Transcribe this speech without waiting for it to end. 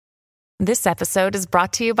This episode is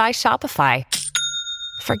brought to you by Shopify.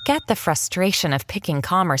 Forget the frustration of picking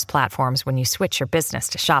commerce platforms when you switch your business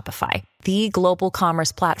to Shopify, the global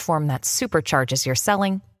commerce platform that supercharges your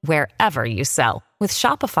selling wherever you sell. With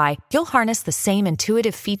Shopify, you'll harness the same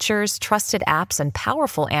intuitive features, trusted apps, and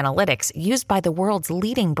powerful analytics used by the world's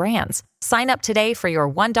leading brands. Sign up today for your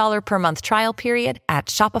 $1 per month trial period at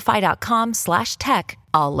shopify.com/tech,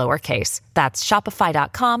 all lowercase. That's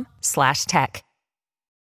shopify.com/tech.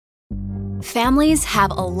 Families have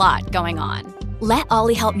a lot going on. Let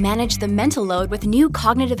Ollie help manage the mental load with new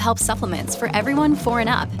cognitive help supplements for everyone 4 and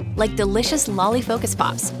up, like delicious Lolly Focus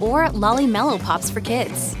Pops or Lolly Mellow Pops for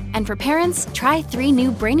kids. And for parents, try 3 new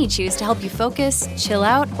Brainy Chews to help you focus, chill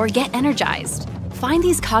out, or get energized. Find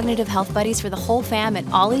these cognitive health buddies for the whole fam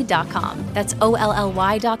at ollie.com. That's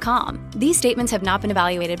OLLY.com. These statements have not been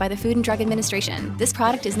evaluated by the Food and Drug Administration. This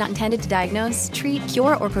product is not intended to diagnose, treat,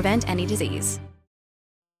 cure, or prevent any disease.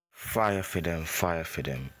 Fire for them.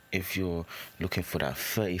 If you're looking for that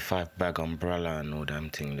 35 bag umbrella and all damn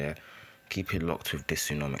thing there, keep it locked with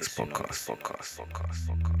Dysonomics podcast.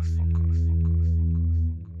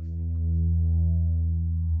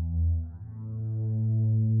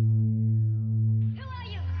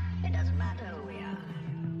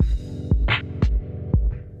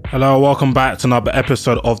 Hello, welcome back to another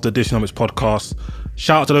episode of the Dysonomics podcast.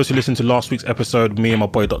 Shout out to those who listened to last week's episode. Me and my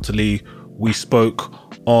boy Dr. Lee, we spoke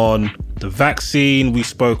on the vaccine, we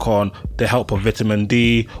spoke on the help of vitamin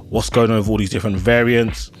D, what's going on with all these different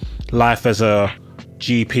variants, life as a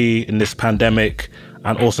GP in this pandemic,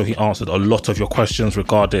 and also he answered a lot of your questions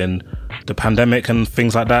regarding the pandemic and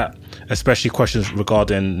things like that, especially questions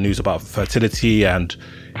regarding news about fertility and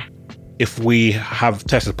if we have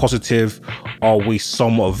tested positive, are we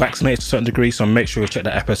somewhat vaccinated to a certain degree? So make sure you check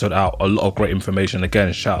that episode out. A lot of great information.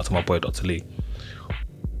 Again, shout out to my boy Dr. Lee.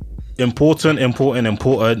 Important.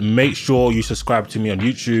 Make sure you subscribe to me on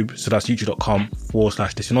YouTube. So that's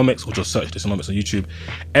youtube.com/Dysonomics, or just search Dysonomics on YouTube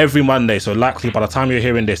every Monday. So likely by the time you're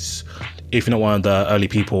hearing this, if you're not one of the early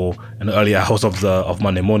people in the early hours of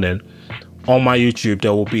Monday morning, on my YouTube,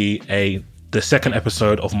 there will be the second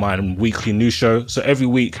episode of my weekly news show. So every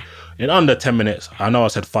week in under 10 minutes, I know I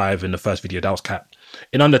said 5 in the first video, that was capped.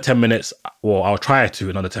 In under 10 minutes, or I'll try to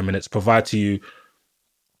in under 10 minutes, provide to you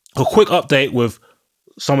a quick update with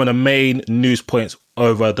some of the main news points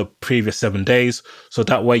over the previous 7 days. So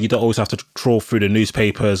that way you don't always have to trawl through the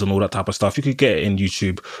newspapers and all that type of stuff. You could get it in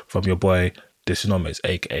YouTube from your boy Dysonomics,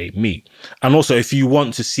 aka me. And also, if you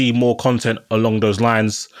want to see more content along those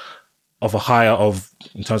lines of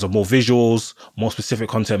in terms of more visuals, more specific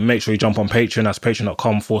content, make sure you jump on Patreon. That's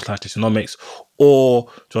patreon.com/Dysonomics, or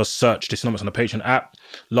just search Dysonomics on the Patreon app.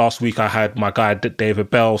 Last week I had my guy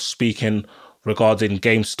David Bell speaking regarding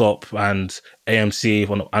GameStop and AMC,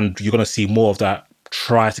 and you're going to see more of that.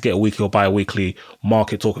 Try to get a weekly or bi-weekly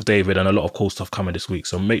market talk with David, and a lot of cool stuff coming this week.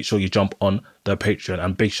 So make sure you jump on the Patreon,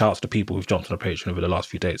 and big shout out to the people who've jumped on the Patreon over the last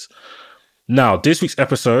few days. Now, this week's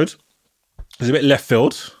episode is a bit left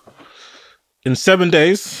field. In 7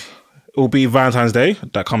 days, it will be Valentine's Day.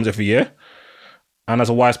 That comes every year. And as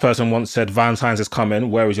a wise person once said, Valentine's is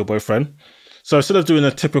coming. Where is your boyfriend? So instead of doing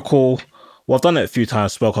a typical, well, I've done it a few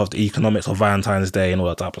times, spoke of the economics of Valentine's Day and all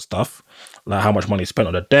that type of stuff. Like how much money is spent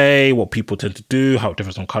on the day, what people tend to do, how it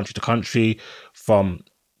differs from country to country, from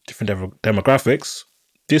different demographics.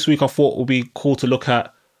 This week I thought it would be cool to look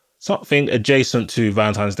at something adjacent to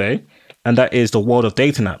Valentine's Day. And that is the world of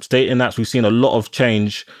dating apps. Dating apps, we've seen a lot of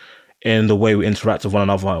change in the way we interact with one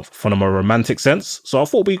another from a romantic sense. So I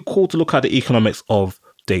thought it'd be cool to look at the economics of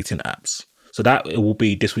dating apps. So that it will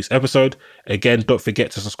be this week's episode. Again, don't forget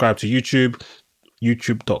to subscribe to YouTube,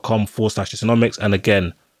 youtube.com/Dysonomics. And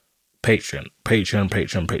again, Patreon.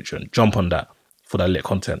 Jump on that for that lit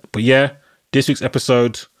content. But yeah, this week's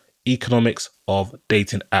episode, economics of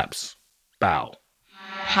dating apps. Bow.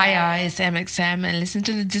 Hi, it's MXM, and listen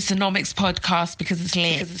to the Dysonomics podcast because it's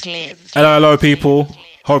lit. Hello, people.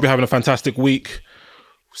 Hope you're having a fantastic week.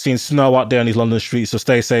 Seen snow out there on these London streets, so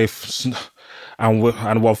stay safe. And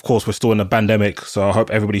of course, we're still in a pandemic, so I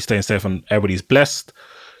hope everybody's staying safe and everybody's blessed.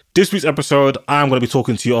 This week's episode, I'm going to be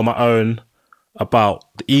talking to you on my own about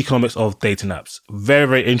the economics of dating apps. Very,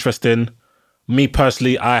 very interesting. Me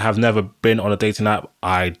personally, I have never been on a dating app.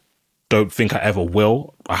 I don't think I ever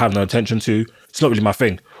will. I have no intention to. It's not really my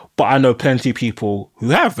thing. But I know plenty of people who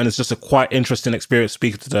have, and it's just a quite interesting experience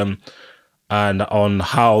speaking to them and on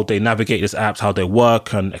how they navigate these apps, how they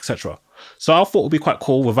work, and etc. So I thought it would be quite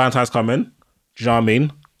cool with Valentine's coming. Do you know what I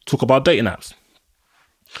mean? Talk about dating apps.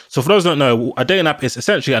 So for those who don't know, a dating app is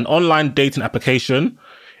essentially an online dating application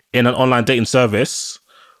in an online dating service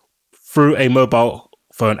through a mobile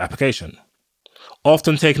phone application.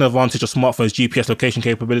 often taking advantage of smartphones' GPS location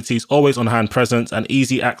capabilities, always on-hand presence, and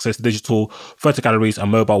easy access to digital photo galleries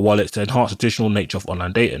and mobile wallets to enhance the traditional nature of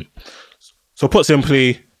online dating. So put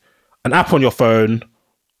simply, an app on your phone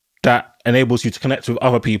that enables you to connect with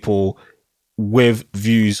other people with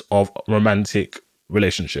views of romantic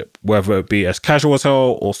relationship, whether it be as casual as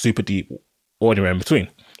hell or super deep or anywhere in between.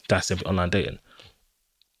 That's simply online dating.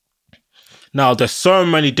 Now, there's so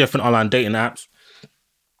many different online dating apps.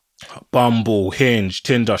 Bumble, Hinge,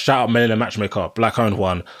 Tinder, shout out Melon Matchmaker, black owned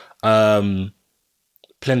one,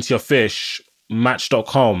 Plenty of Fish,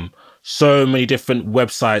 Match.com, so many different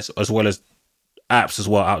websites as well as apps as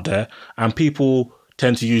well out there, and people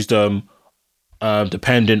tend to use them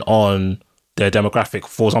depending on their demographic.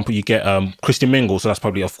 For example, you get Christian Mingle, so that's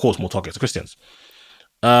probably, of course, more targeted to Christians.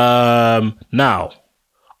 Now,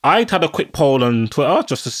 I had a quick poll on Twitter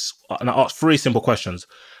and I asked 3 simple questions.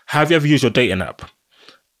 Have you ever used your dating app?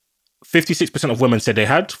 56% of women said they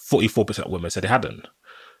had, 44% of women said they hadn't.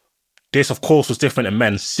 This, of course, was different in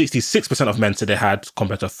men. 66% of men said they had,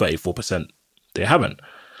 compared to 34% they haven't.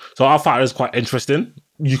 So I thought it was quite interesting.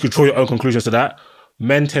 You could draw your own conclusions to that.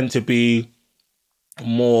 Men tend to be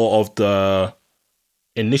more of the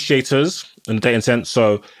initiators in the dating sense,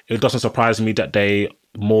 so it doesn't surprise me that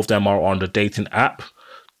more of them are on the dating app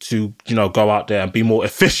to, go out there and be more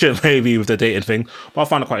efficient maybe with the dating thing. But I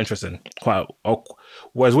find it quite interesting.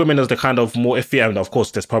 Whereas women are the kind of more iffy, and of course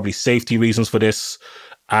there's probably safety reasons for this,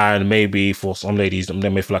 and maybe for some ladies they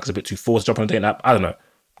may feel like it's a bit too forced to jump on a dating app. I don't know.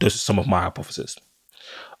 Those are some of my hypotheses.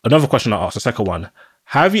 Another question I asked, the second one: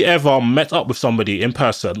 have you ever met up with somebody in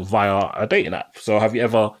person via a dating app? So have you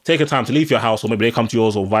ever taken time to leave your house, or maybe they come to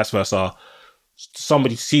yours, or vice versa,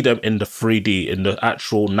 somebody see them in the 3D, in the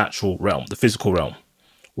actual natural realm, the physical realm,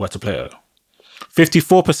 where to play it?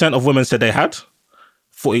 54% of women said they had,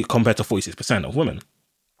 40 compared to 46% of women.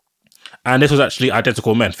 And this was actually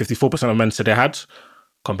identical men. 54% of men said they had,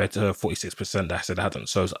 compared to 46% that said they hadn't.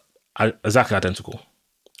 So it's exactly identical.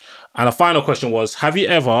 And the final question was, have you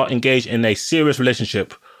ever engaged in a serious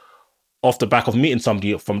relationship off the back of meeting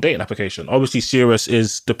somebody from a dating application? Obviously, serious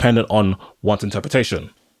is dependent on one's interpretation.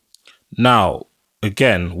 Now,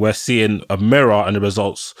 again, we're seeing a mirror in the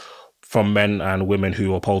results from men and women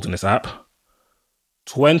who are polled in this app.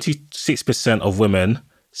 26% of women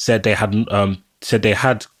said they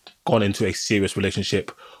had gone into a serious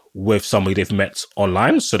relationship with somebody they've met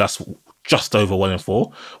online. So that's just over 1 in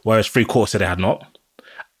 4, whereas 3/4 said they had not.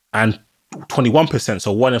 And 21%,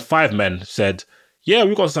 so 1 in 5 men said, yeah,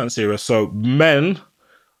 we've got something serious. So men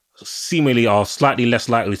seemingly are slightly less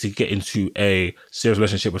likely to get into a serious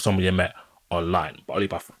relationship with somebody they met online, but only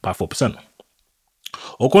by 4%.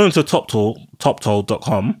 According to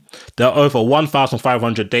TopToll.com, there are over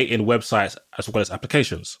 1,500 dating websites as well as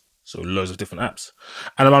applications. So loads of different apps.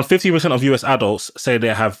 And around 50% of US adults say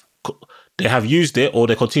they have used it or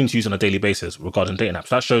they continue to use it on a daily basis regarding dating apps.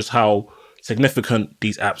 That shows how significant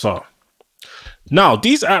these apps are. Now,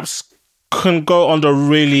 these apps can go under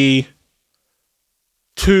really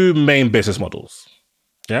 2 main business models.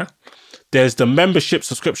 Yeah. There's the membership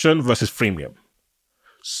subscription versus freemium.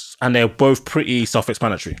 And they're both pretty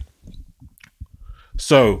self-explanatory.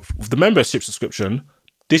 So with the membership subscription,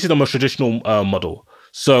 this is the most traditional model.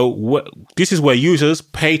 So this is where users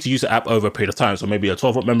pay to use the app over a period of time. So maybe a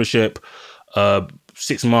 12-month membership,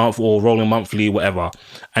 6-month or rolling monthly, whatever.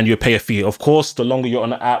 And you pay a fee. Of course, the longer you're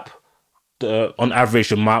on the app, on average,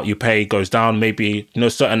 the amount you pay goes down. Maybe,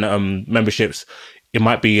 certain memberships, it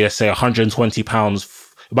might be, let's say,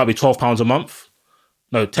 £120. It might be £12 a month.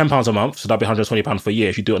 No, £10 a month. So that'd be £120 for a year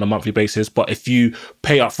if you do it on a monthly basis. But if you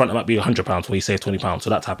pay up front, it might be £100 where you save £20. So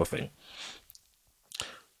that type of thing.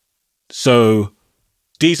 So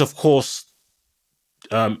these, of course,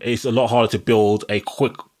 it's a lot harder to build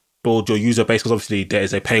your user base because obviously there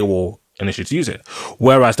is a paywall initially to use it.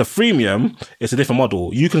 Whereas the freemium is a different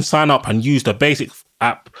model. You can sign up and use the basic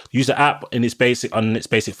app, in its basic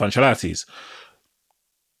functionalities.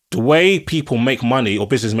 The way people make money or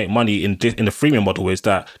businesses make money in the freemium model is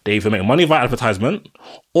that they either make money via advertisement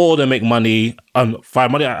or they make money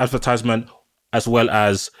via advertisement as well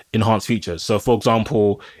as enhanced features. So, for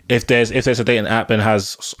example, if there's a dating app and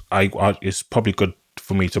it's probably good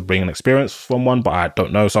for me to bring an experience from one, but I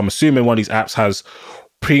don't know. So I'm assuming one of these apps has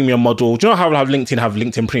premium model. Do you know how LinkedIn have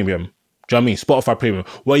LinkedIn Premium? Do you know what I mean? Spotify Premium,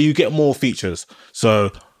 where you get more features.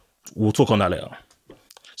 So we'll talk on that later.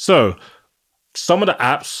 So some of the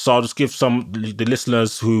apps, so I'll just give the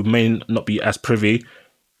listeners who may not be as privy,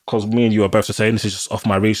 because me and you are both the same. This is just off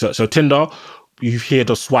my research. So Tinder, you hear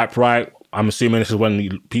the swipe right. I'm assuming this is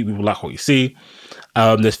when people like what you see.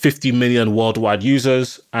 There's 50 million worldwide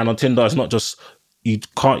users. And on Tinder, it's not just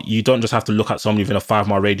you don't just have to look at somebody within a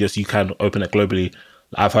 5-mile radius. You can open it globally.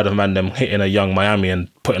 I've heard of them hitting a young Miami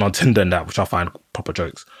and putting on Tinder and that, which I find proper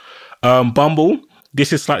jokes. Bumble,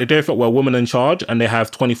 this is slightly different. We're women in charge and they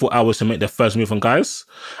have 24 hours to make their first move on guys.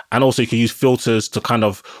 And also you can use filters to kind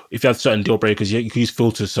of, if you have certain deal breakers, you can use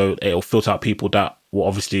filters so it'll filter out people that will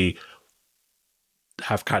obviously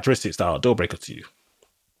have characteristics that are deal breakers to you.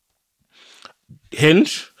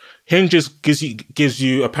 Hinge gives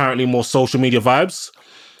you apparently more social media vibes.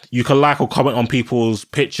 You can like or comment on people's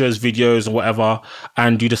pictures, videos, and whatever,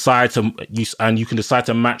 and you can decide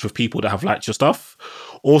to match with people that have liked your stuff.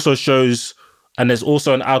 Also shows, and there's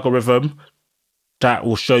also an algorithm that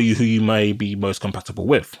will show you who you may be most compatible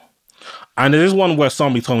with. And there is one where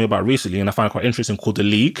somebody told me about recently, and I find it quite interesting, called The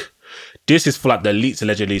League. This is for like the elites,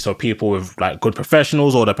 allegedly, so people with like good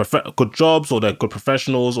professionals, or they're good jobs, or they're good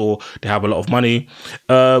professionals, or they have a lot of money.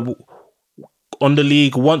 On The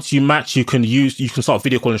League, once you match, you can start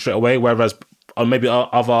video calling straight away, whereas on maybe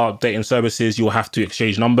other dating services, you'll have to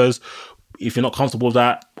exchange numbers. If you're not comfortable with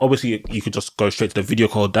that, obviously you could just go straight to the video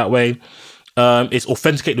call that way. It's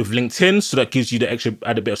authenticated with LinkedIn, so that gives you the extra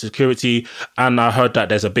added bit of security. And I heard that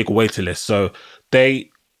there's a big waiting list. So they,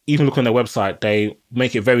 even look on their website, they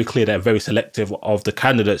make it very clear they're very selective of the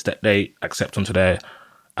candidates that they accept onto their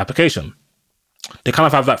application. They kind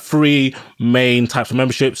of have like 3 main types of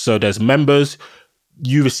memberships. So there's members.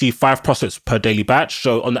 You receive 5 prospects per daily batch.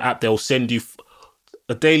 So on the app, they'll send you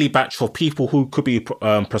a daily batch for people who could be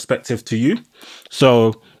prospective to you.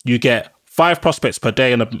 So you get 5 prospects per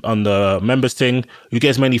day on the members thing. You get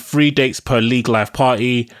as many free dates per League Live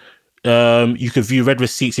party. You can view read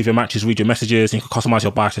receipts if your matches read your messages, and you can customize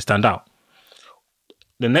your bios to stand out.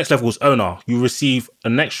 The next level is owner. You receive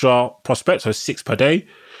an extra prospect, so 6 per day.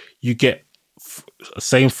 You get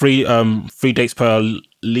same free dates per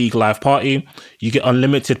League Live party. You get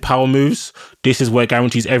unlimited power moves. This is where it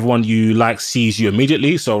guarantees everyone you like sees you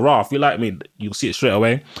immediately. So if you like me, you'll see it straight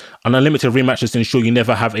away. And unlimited rematches to ensure you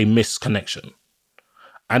never have a missed connection.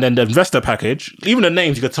 And then the investor package, even the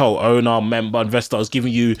names you could tell, owner, member, investor, is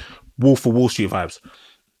giving you Wolf of Wall Street vibes.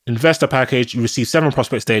 Investor package, you receive 7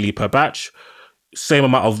 prospects daily per batch, same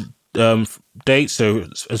amount of dates, so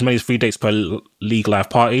as many as 3 dates per League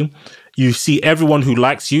Live party. You see everyone who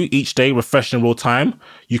likes you each day refreshed in real time.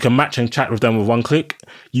 You can match and chat with them with 1 click.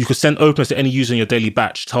 You can send opens to any user in your daily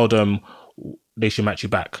batch, tell them they should match you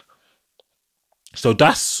back. So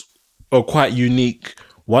that's a quite unique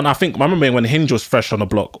one. I remember when Hinge was fresh on the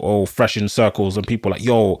block, or fresh in circles, and people were like,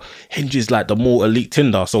 yo, Hinge is like the more elite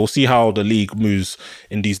Tinder. So we'll see how the League moves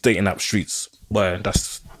in these dating app streets. But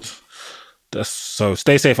that's so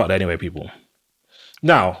stay safe out there anyway, people.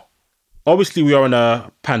 Now, obviously we are in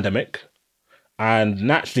a pandemic, and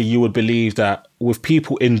naturally you would believe that with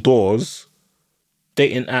people indoors,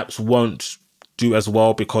 dating apps won't do as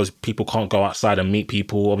well because people can't go outside and meet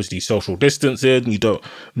people. Obviously social distancing, you don't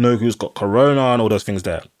know who's got corona and all those things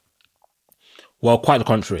there. Well, quite the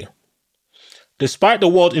contrary. Despite the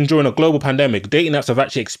world enduring a global pandemic, dating apps have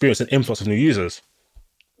actually experienced an influx of new users.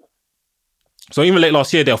 So even late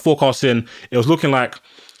last year, they were forecasting, it was looking like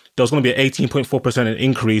there was going to be an 18.4%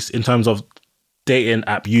 increase in terms of dating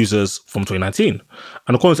app users from 2019.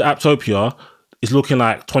 And according to Apptopia, it's looking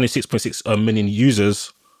like 26.6 million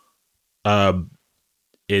users in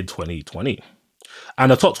 2020.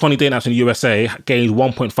 And the top 20 dating apps in the USA gained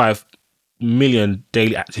 1.5 million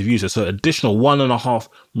daily active users. So additional 1.5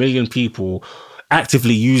 million people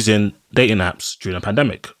actively using dating apps during the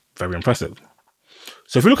pandemic. Very impressive.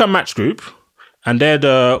 So if you look at Match Group, and they're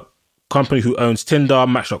the company who owns Tinder,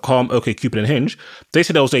 Match.com, OkCupid, and Hinge, they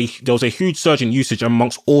said there was a huge surge in usage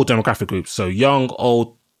amongst all demographic groups. So young,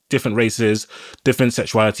 old, different races, different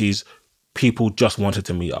sexualities. People just wanted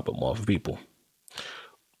to meet up with more other people.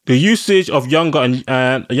 The usage of younger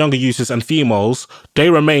users and females, they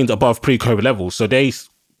remained above pre-COVID levels. So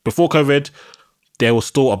before COVID, they were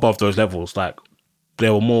still above those levels. Like, they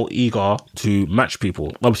were more eager to match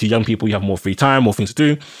people. Obviously, young people, you have more free time, more things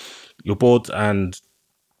to do. You're bored, and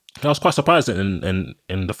I was quite surprised in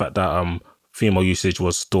the fact that female usage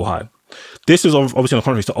was still high. This is obviously on the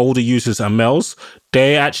contrary to older users and males.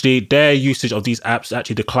 Their usage of these apps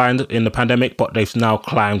actually declined in the pandemic, but they've now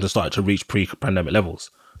climbed and started to reach pre-pandemic levels.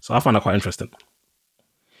 So I find that quite interesting.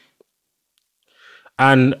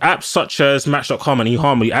 And apps such as Match.com and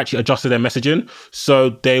eHarmony actually adjusted their messaging, so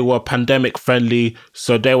they were pandemic friendly.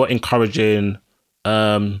 So they were encouraging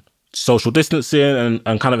social distancing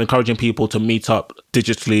and kind of encouraging people to meet up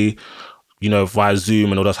digitally, via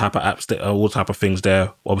Zoom and all those type of apps, all type of things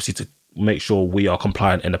there, obviously to make sure we are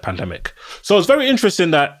compliant in the pandemic. So it's very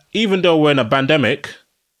interesting that even though we're in a pandemic,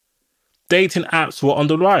 dating apps were on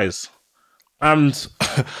the rise. And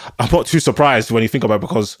I'm not too surprised when you think about it,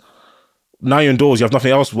 because now you're indoors, you have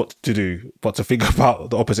nothing else what to do but to think about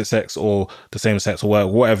the opposite sex or the same sex or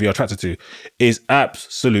whatever you're attracted to. Is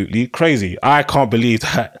absolutely crazy. I can't believe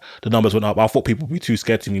that the numbers went up. I thought people would be too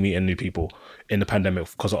scared to be meeting new people in the pandemic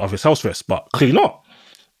because of its health risks, but clearly not.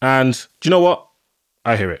 And do you know what?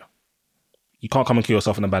 I hear it. You can't come and kill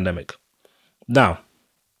yourself in a pandemic. Now,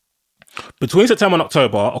 between September and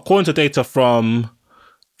October, according to data from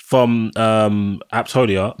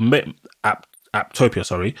Apptopia,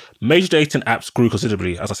 major dating apps grew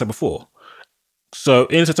considerably, as I said before. So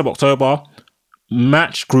in September, October,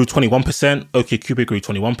 Match grew 21%, OkCupid grew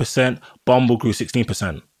 21%, Bumble grew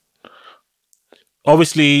 16%.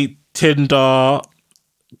 Obviously, Tinder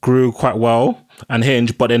grew quite well, and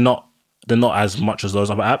Hinge, but they're not as much as those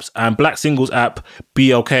other apps. And Black singles app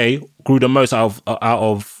BLK grew the most out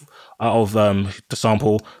of the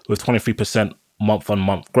sample, with 23%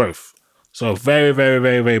 month-on-month growth. So very, very,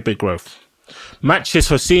 very, very big growth. Match's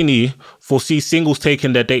Hosseini foresees singles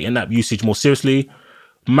taking their dating app usage more seriously.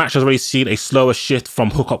 Match has already seen a slower shift from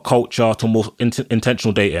hookup culture to more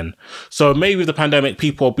intentional dating. So maybe with the pandemic,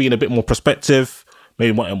 people are being a bit more prospective,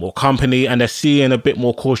 maybe wanting more company, and they're seeing a bit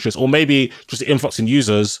more cautious, or maybe just the influx in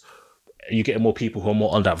users, you're getting more people who are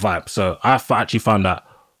more on that vibe. So I actually found that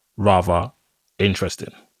rather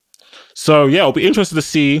interesting. So yeah, I'll be interested to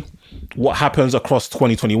see what happens across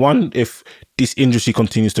 2021 if this industry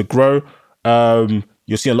continues to grow.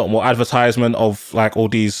 You'll see a lot more advertisement of like all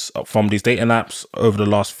these from these dating apps over the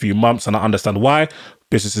last few months, and I understand why.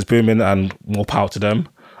 Business is booming, and more power to them.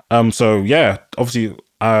 So yeah, obviously,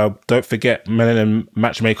 don't forget Melanin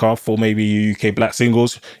Matchmaker for maybe UK Black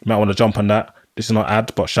singles. You might want to jump on that. This is not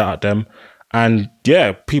ad, but shout out them. And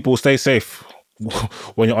yeah, people, stay safe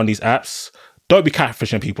when you're on these apps. Don't be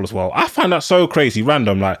catfishing people as well. I find that so crazy,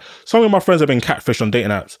 random. Like, some of my friends have been catfished on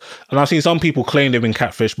dating apps, and I've seen some people claim they've been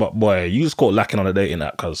catfished, but boy, you just caught lacking on a dating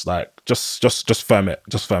app, because like, just firm it.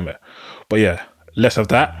 But yeah, less of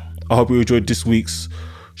that. I hope you enjoyed this week's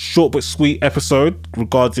short but sweet episode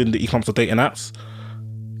regarding the e-commerce of dating apps.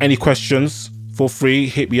 Any questions, feel free,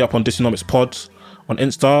 hit me up on Dysonomics Pod on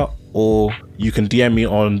Insta, or you can DM me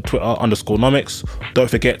on Twitter _nomics. Don't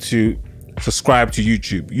forget to subscribe to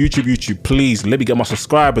YouTube. Please let me get my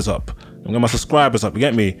subscribers up. You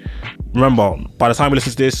get me? Remember, by the time you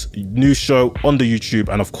listen to this, new show on the YouTube,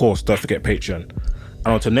 and of course, don't forget Patreon. And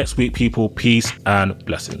until next week, people, peace and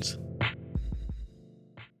blessings.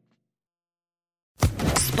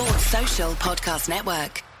 Sports Social Podcast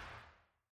Network.